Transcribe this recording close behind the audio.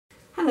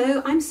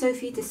Hello, I'm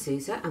Sophie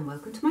D'Souza and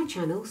welcome to my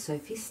channel,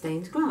 Sophie's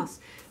Stained Glass,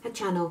 a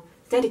channel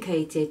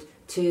dedicated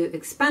to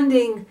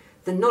expanding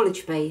the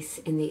knowledge base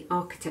in the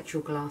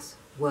architectural glass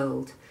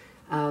world.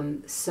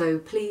 So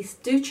please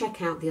do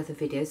check out the other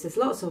videos, there's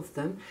lots of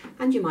them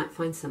and you might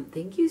find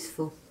something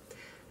useful.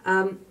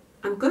 I'm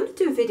going to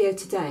do a video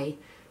today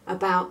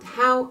about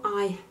how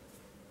I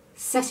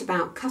set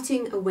about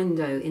cutting a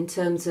window in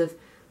terms of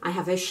I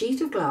have a sheet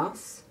of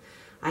glass,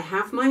 I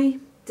have my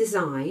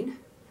design.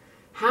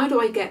 How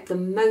do I get the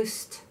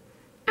most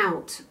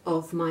out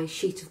of my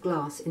sheet of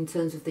glass in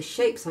terms of the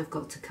shapes I've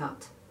got to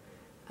cut?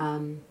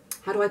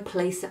 How do I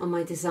place it on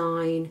my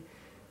design?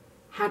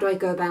 How do I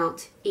go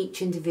about each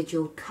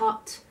individual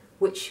cut?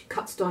 Which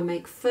cuts do I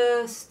make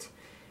first?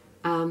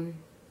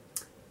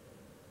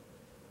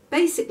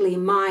 Basically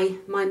my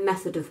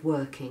method of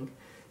working.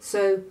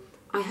 So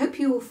I hope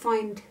you will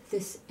find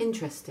this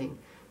interesting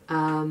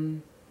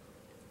and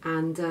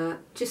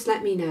just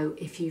let me know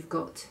if you've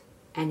got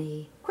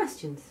any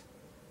questions.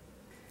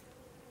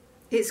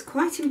 It's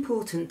quite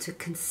important to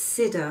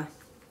consider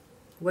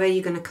where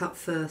you're going to cut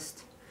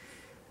first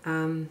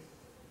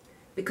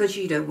because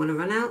you don't want to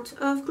run out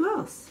of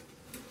glass.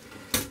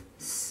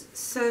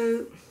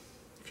 So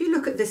if you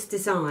look at this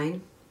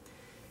design,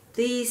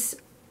 these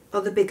are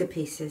the bigger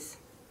pieces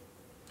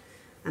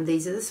and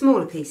these are the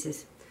smaller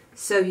pieces.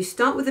 So you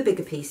start with the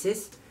bigger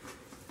pieces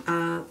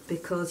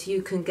because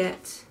you can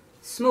get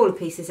smaller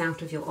pieces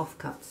out of your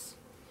offcuts.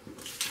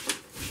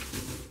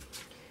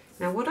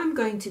 Now what I'm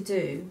going to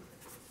do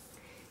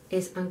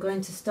is I'm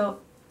going to start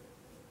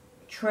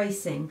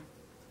tracing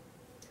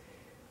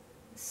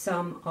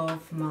some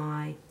of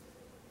my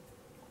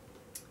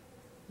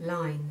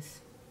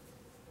lines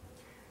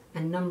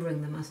and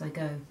numbering them as I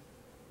go.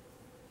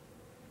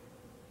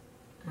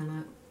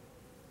 And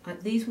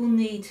these will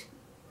need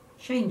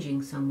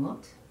changing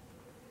somewhat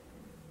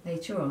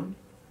later on.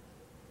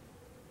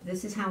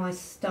 This is how I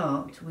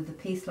start with a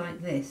piece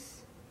like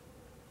this,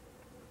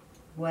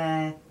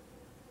 where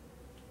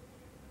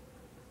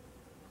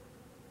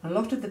a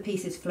lot of the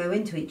pieces flow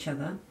into each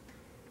other,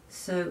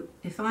 so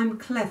if I'm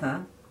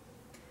clever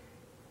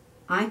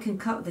I can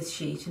cut this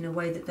sheet in a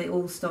way that they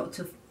all start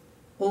to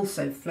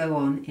also flow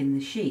on in the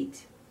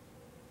sheet.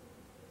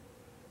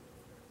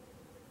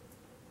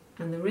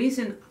 And the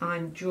reason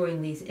I'm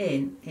drawing these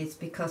in is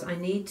because I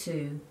need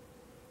to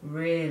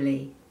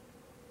really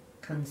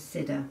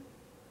consider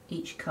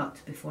each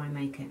cut before I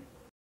make it.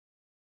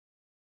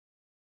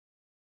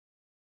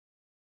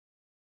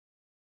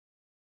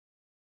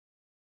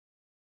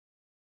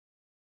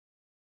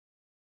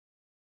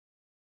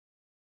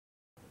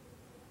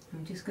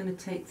 I'm just going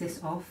to take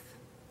this off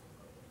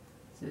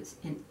so it's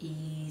an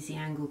easy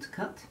angle to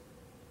cut.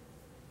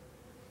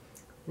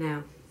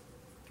 Now,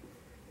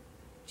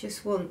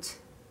 just want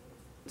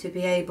to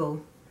be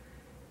able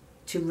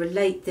to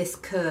relate this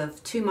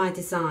curve to my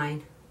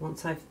design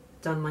once I've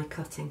done my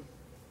cutting.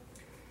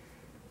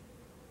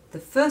 The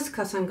first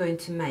cut I'm going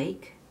to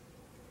make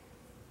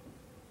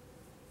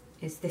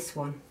is this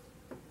one,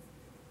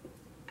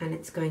 and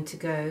it's going to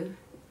go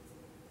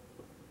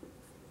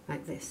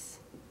like this.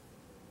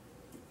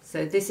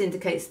 So this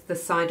indicates the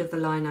side of the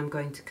line I'm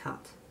going to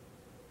cut.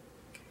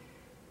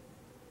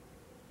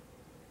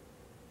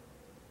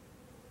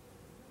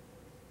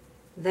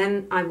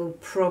 Then I will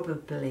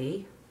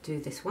probably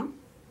do this one.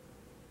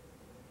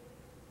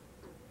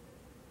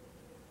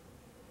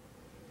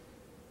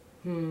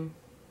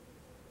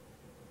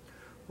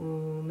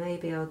 Or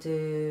maybe I'll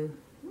do,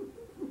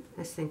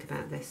 let's think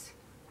about this.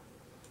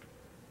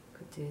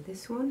 Could do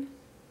this one.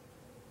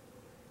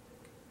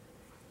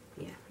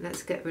 Yeah,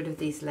 let's get rid of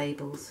these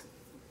labels.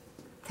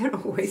 They're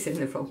always in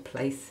the wrong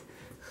place.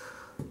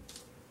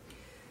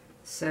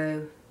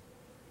 So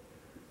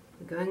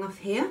we're going off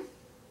here.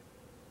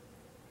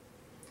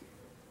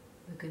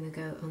 We're going to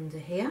go under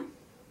here.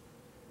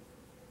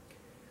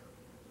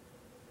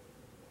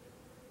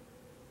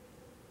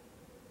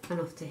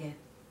 And off to here.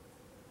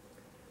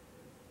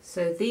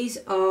 So these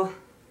are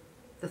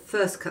the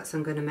first cuts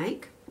I'm going to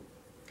make.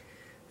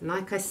 And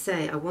like I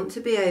say, I want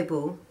to be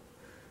able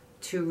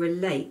to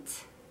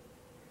relate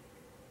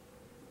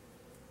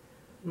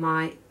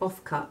my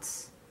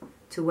offcuts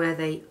to where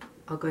they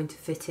are going to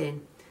fit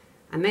in.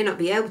 I may not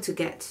be able to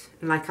get,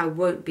 like I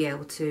won't be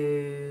able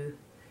to,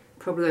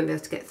 probably won't be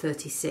able to get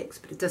 36,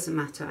 but it doesn't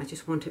matter, I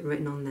just want it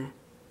written on there.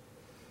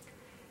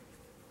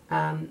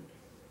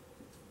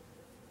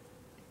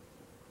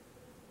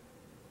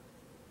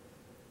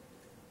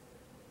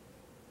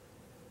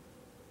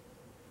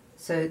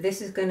 So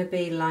this is going to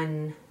be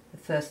the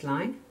first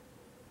line,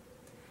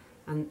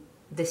 and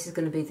this is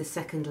going to be the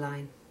second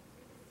line.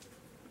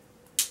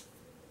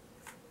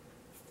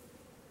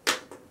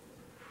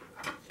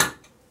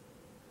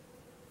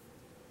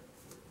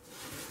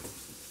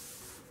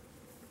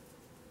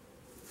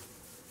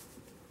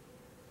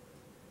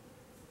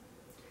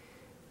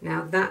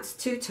 Now that's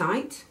too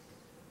tight,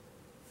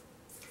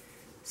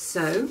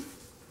 so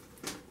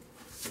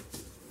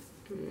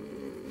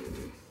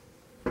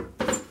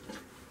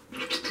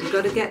we've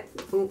got to get,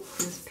 oh,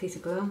 there's a piece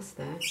of glass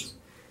there.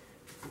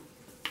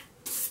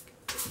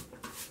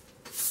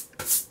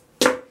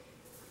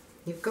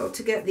 You've got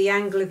to get the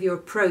angle of your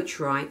approach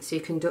right so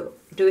you can do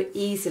it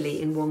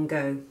easily in one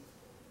go.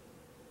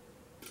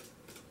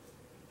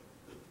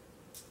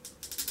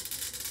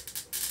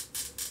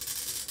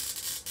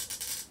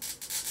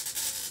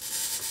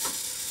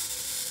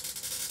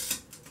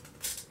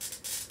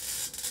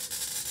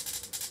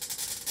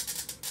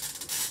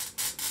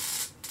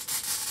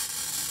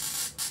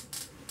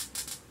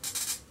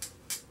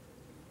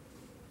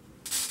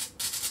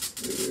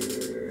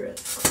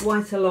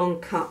 Quite a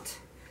long cut,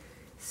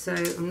 so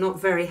I'm not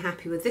very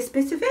happy with this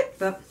bit of it,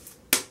 but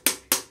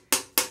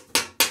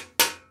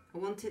I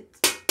want it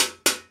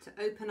to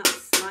open up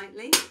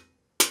slightly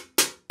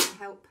to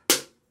help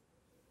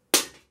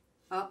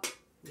up.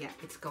 Yeah,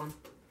 it's gone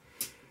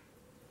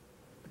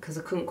because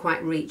I couldn't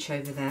quite reach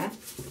over there,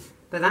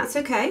 but that's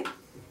okay.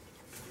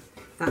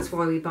 That's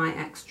why we buy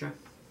extra.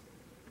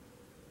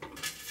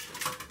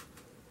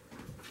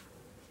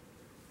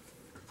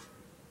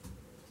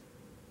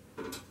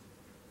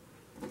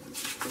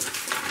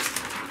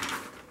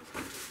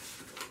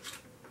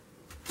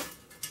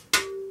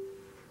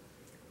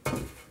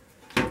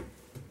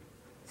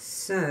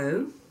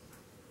 So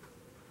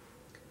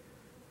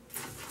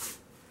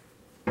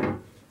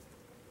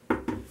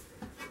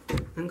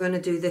I'm going to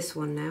do this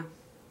one now.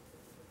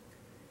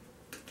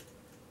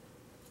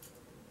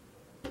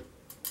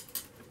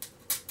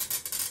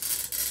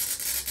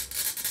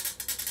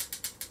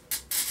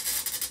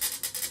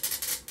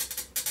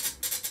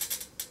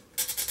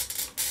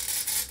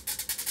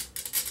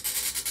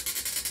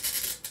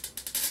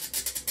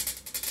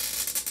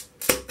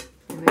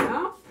 There we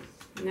are.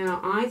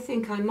 Now I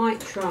think I might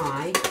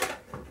try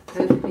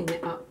opening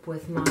it up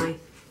with my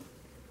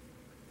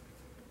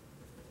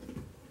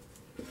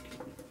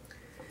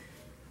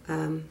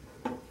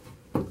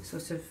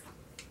sort of,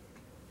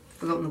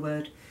 forgotten the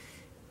word.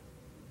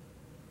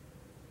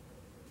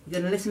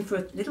 You're going to listen for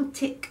a little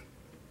tick.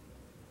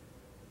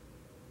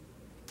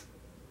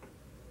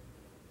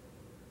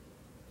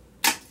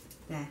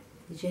 There,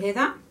 did you hear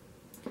that?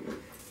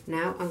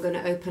 Now I'm going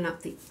to open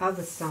up the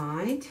other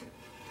side.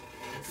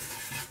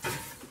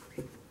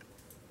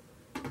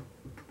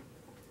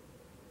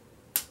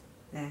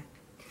 There,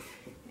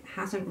 it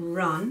hasn't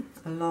run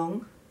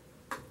along,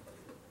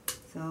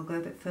 so I'll go a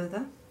bit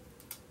further.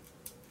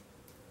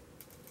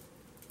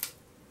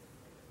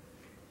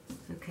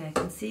 Okay, I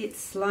can see it's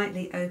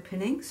slightly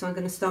opening, so I'm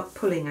going to start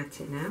pulling at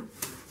it now.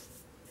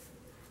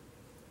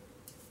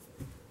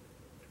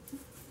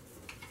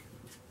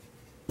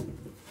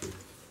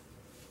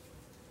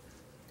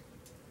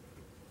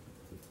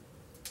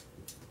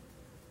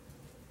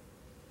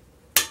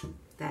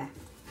 There,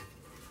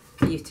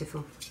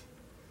 beautiful.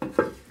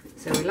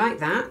 So we like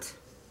that.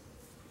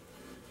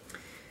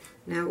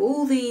 Now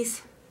all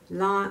these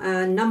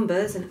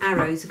numbers and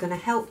arrows are going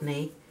to help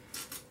me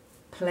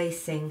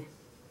placing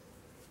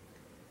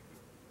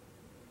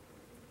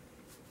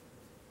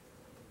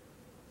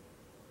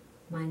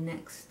my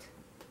next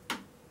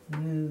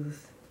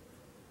move.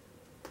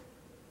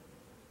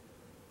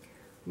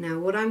 Now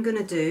what I'm going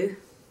to do,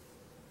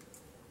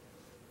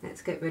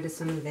 let's get rid of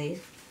some of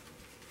these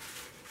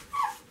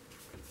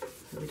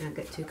so we don't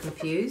get too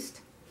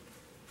confused.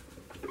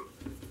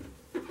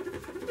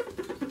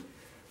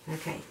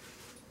 Okay,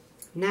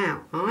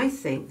 now I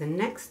think the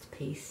next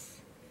piece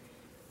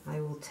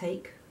I will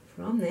take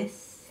from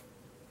this,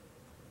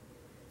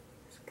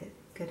 let's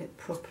get it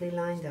properly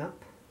lined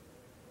up.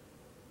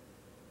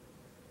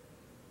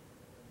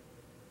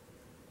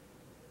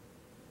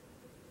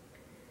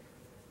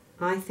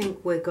 I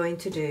think we're going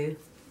to do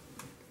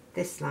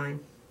this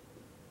line,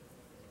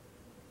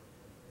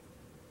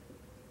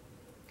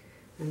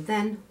 and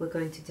then we're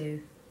going to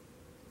do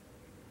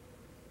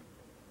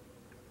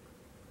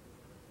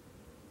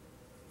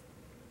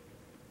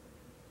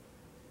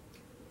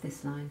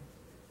this line.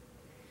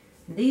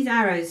 And these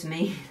arrows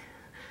mean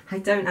I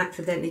don't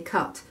accidentally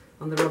cut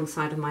on the wrong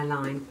side of my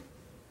line.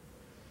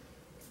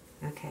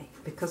 Okay,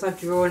 because I've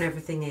drawn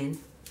everything in,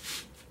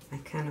 I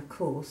can of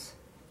course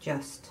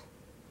just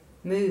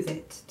move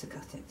it to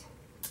cut it.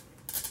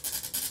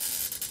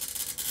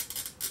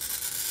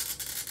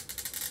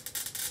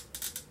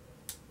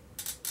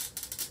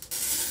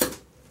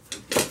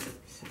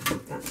 So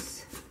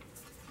that's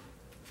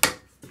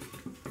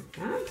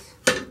that.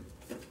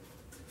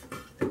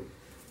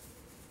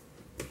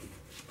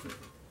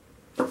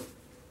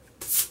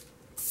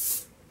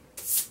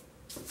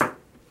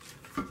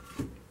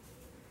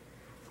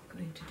 I'm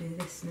going to do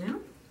this now.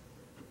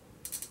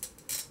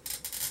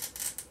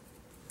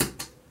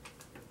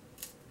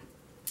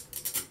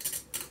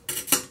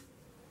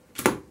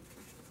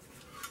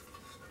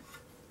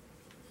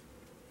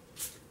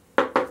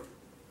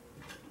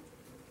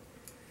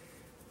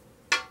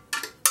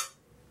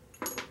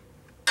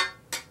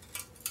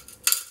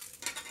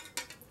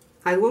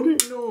 I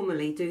wouldn't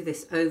normally do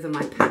this over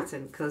my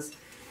pattern because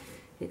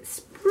it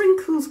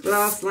sprinkles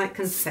glass like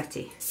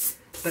confetti,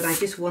 but I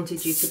just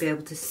wanted you to be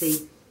able to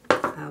see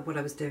what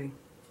I was doing.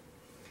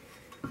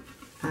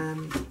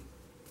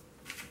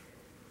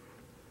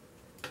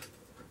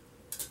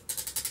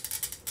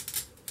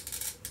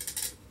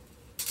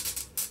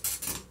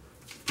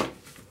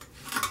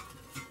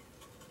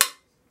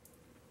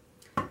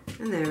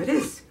 And there it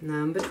is,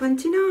 number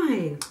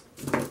 29.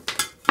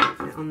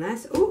 Put it on there.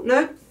 Oh,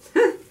 no.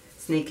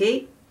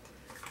 Sneaky.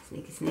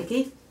 Sneaky,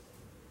 sneaky.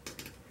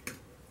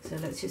 So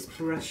let's just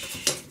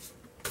brush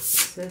the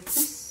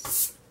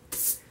surface.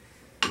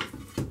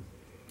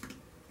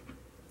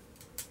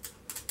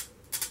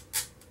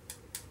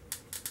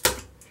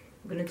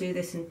 I'm going to do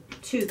this in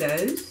 2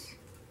 goes.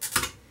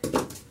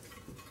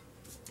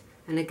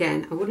 And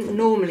again, I wouldn't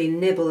normally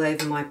nibble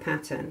over my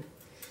pattern,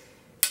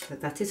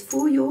 but that is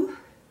for your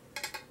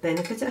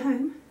benefit at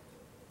home.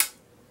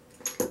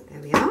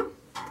 There we are.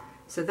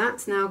 So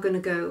that's now going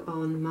to go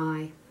on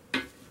my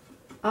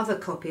other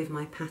copy of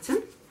my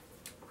pattern.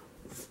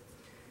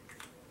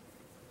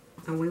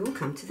 And we will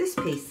come to this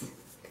piece.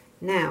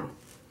 Now,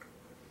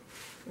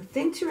 the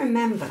thing to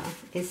remember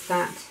is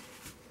that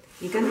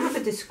you're going to have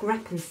a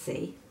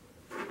discrepancy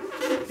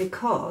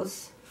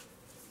because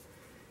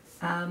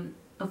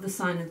of the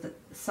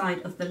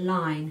side of the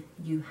line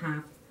you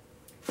have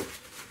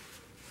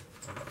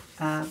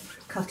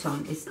cut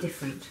on is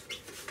different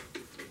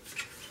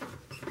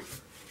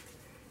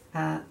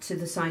to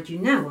the side you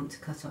now want to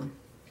cut on.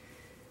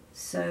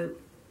 So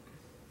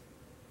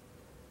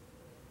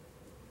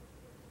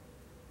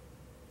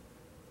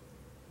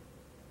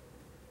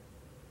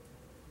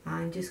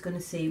I'm just going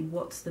to see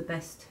what's the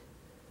best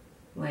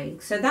way.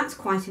 So that's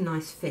quite a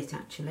nice fit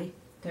actually,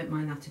 don't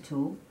mind that at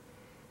all.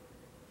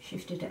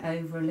 Shifted it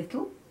over a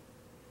little.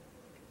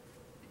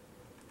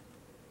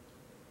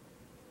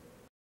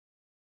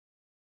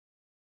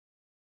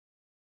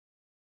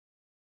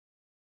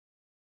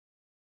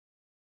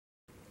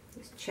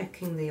 Just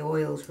checking the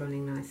oil's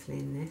running nicely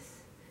in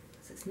this,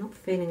 because it's not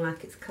feeling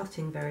like it's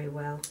cutting very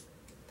well.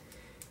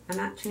 And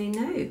actually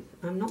no,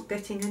 I'm not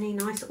getting any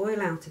nice oil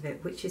out of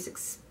it, which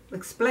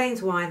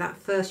explains why that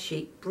first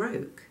sheet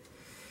broke.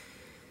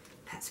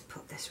 Let's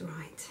put this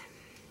right.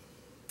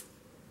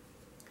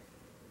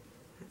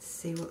 Let's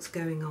see what's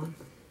going on.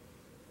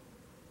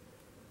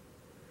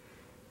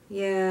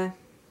 Yeah,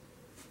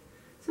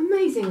 it's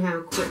amazing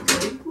how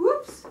quickly,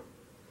 whoops,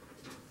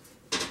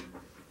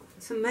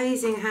 it's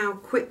amazing how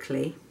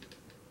quickly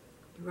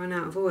you run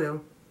out of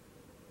oil.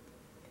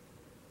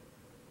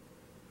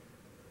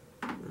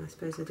 I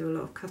suppose I do a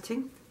lot of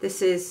cutting.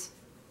 This is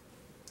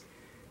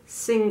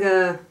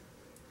Singer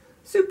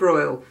Super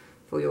Oil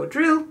for your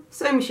drill,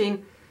 sewing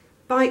machine,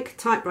 bike,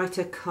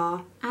 typewriter,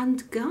 car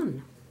and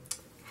gun.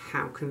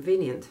 How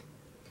convenient.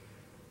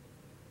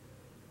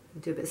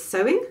 Do a bit of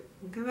sewing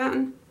and go out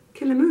and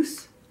kill a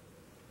moose.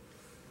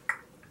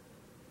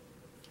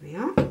 Here we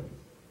are.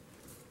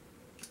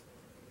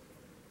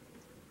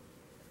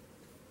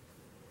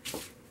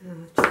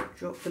 Just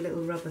drop the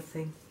little rubber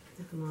thing,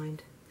 never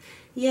mind.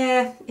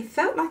 Yeah, it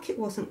felt like it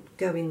wasn't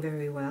going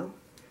very well.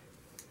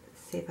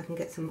 Let's see if I can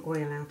get some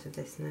oil out of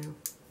this now.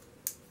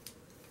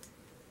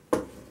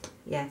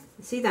 Yeah,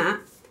 see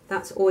that?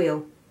 That's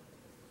oil,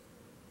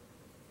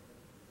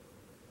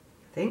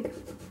 I think.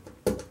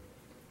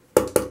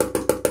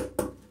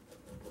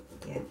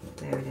 Yeah,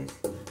 there it is.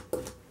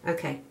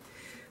 Okay,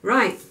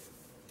 right.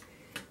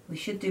 We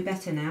should do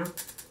better now.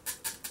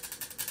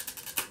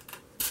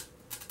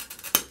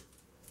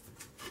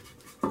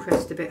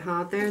 Pressed a bit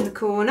hard there in the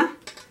corner.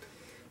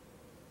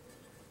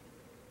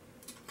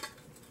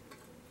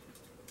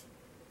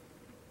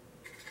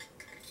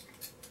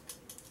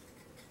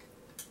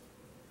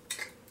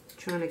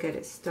 Trying to get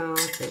it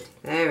started.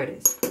 There it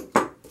is.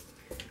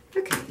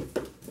 Okay.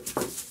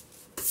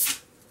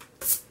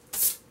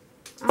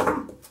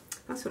 Ah,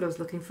 that's what I was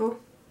looking for.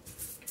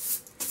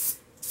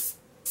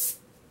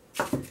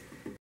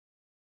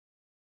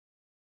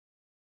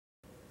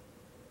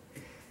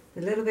 A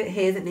little bit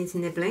here that needs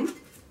nibbling.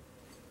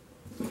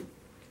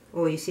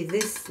 Oh, you see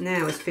this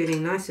now is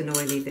feeling nice and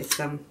oily, this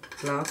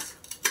glass.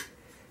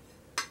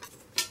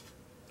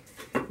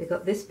 We've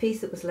got this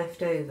piece that was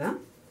left over.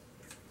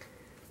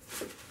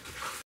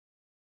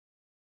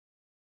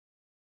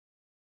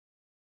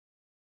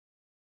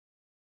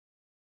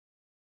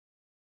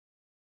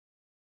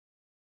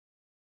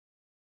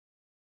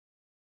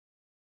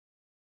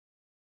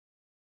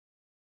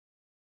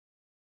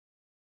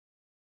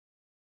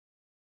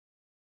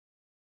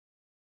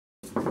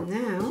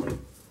 Now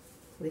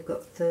we've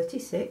got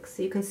 36,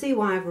 so you can see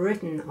why I've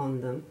written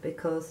on them,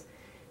 because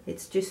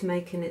it's just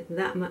making it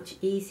that much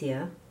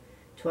easier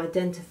to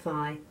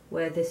identify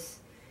where this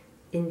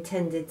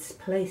intended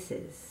place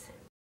is.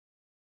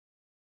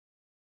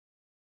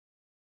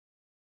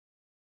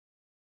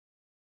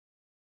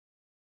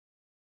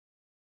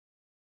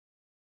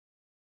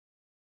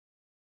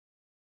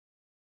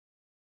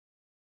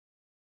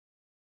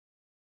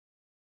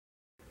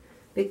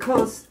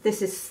 Because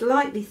this is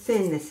slightly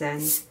thin, this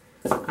end,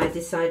 I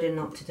decided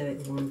not to do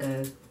it in one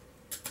go,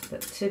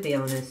 but to be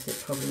honest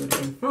it probably would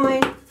have been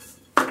fine.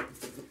 I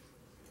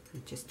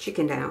just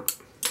chickened out.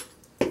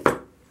 There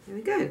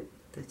we go,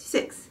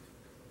 36.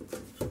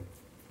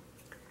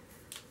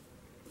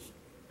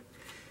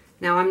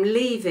 Now I'm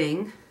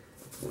leaving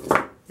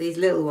these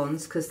little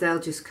ones because they'll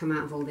just come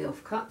out of all the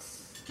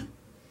offcuts.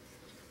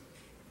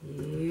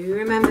 You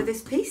remember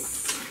this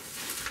piece?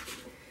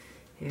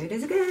 Here it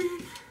is again.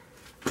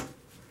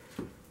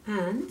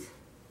 And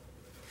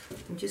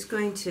I'm just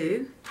going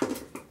to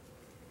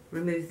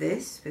remove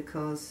this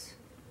because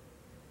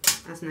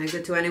that's no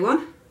good to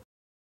anyone.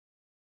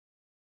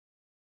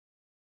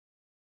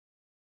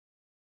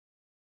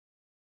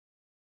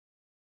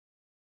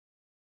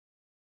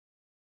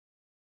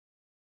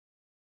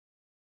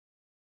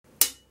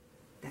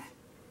 There.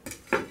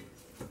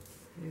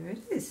 There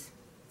it is.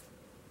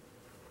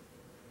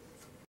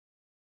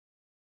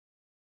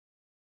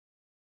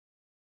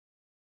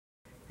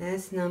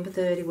 There's number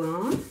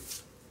 31.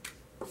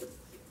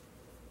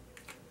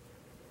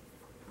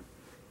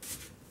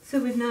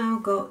 So we've now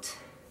got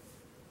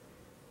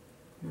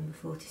number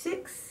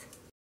 46.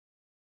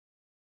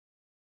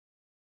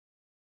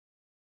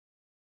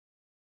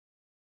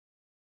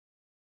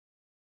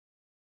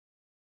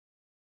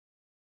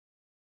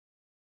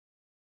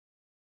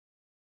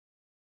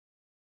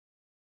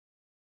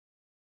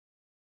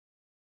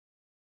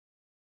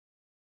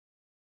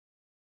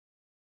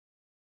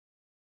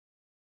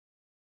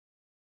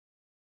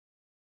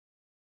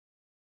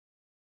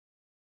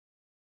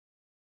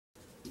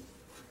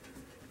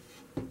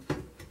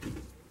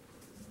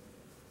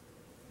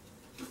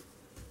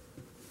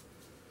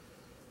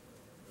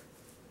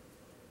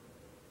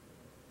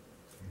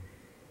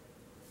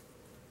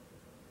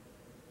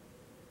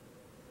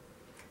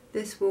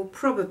 This will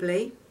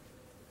probably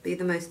be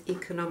the most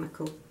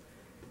economical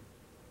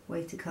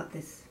way to cut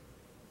this.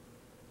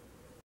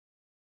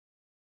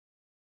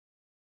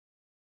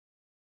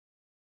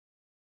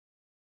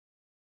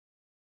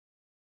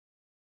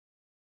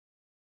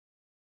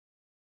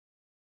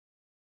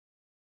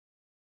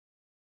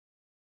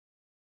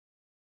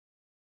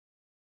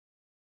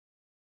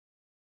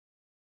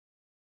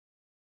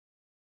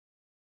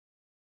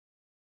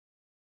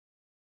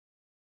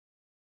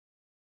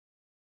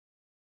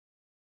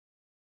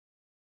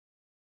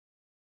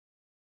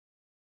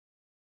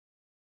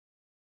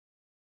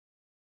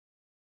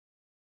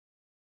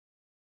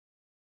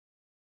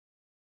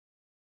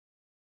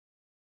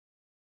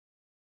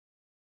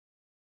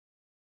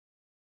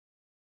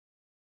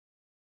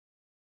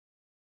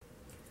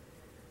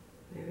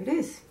 There it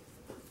is.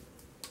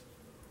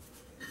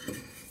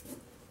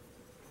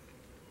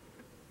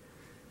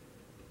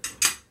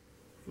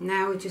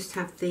 Now we just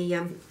have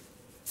the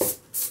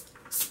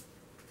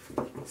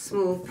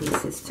small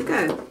pieces to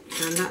go,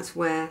 and that's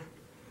where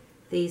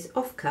these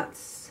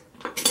offcuts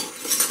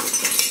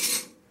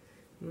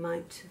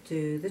might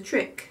do the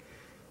trick.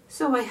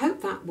 So I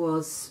hope that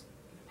was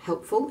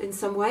helpful in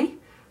some way.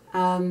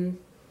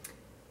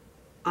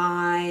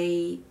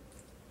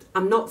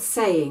 I'm not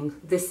saying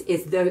this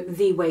is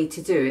the way to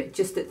do it,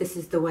 just that this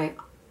is the way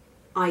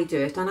I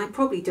do it, and I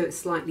probably do it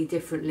slightly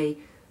differently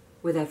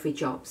with every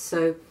job.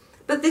 So,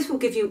 but this will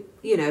give you,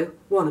 you know,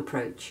 one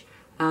approach.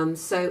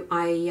 So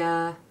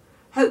I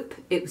hope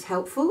it was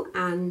helpful,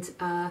 and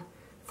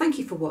thank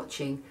you for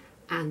watching,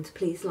 and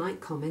please like,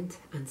 comment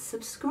and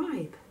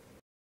subscribe.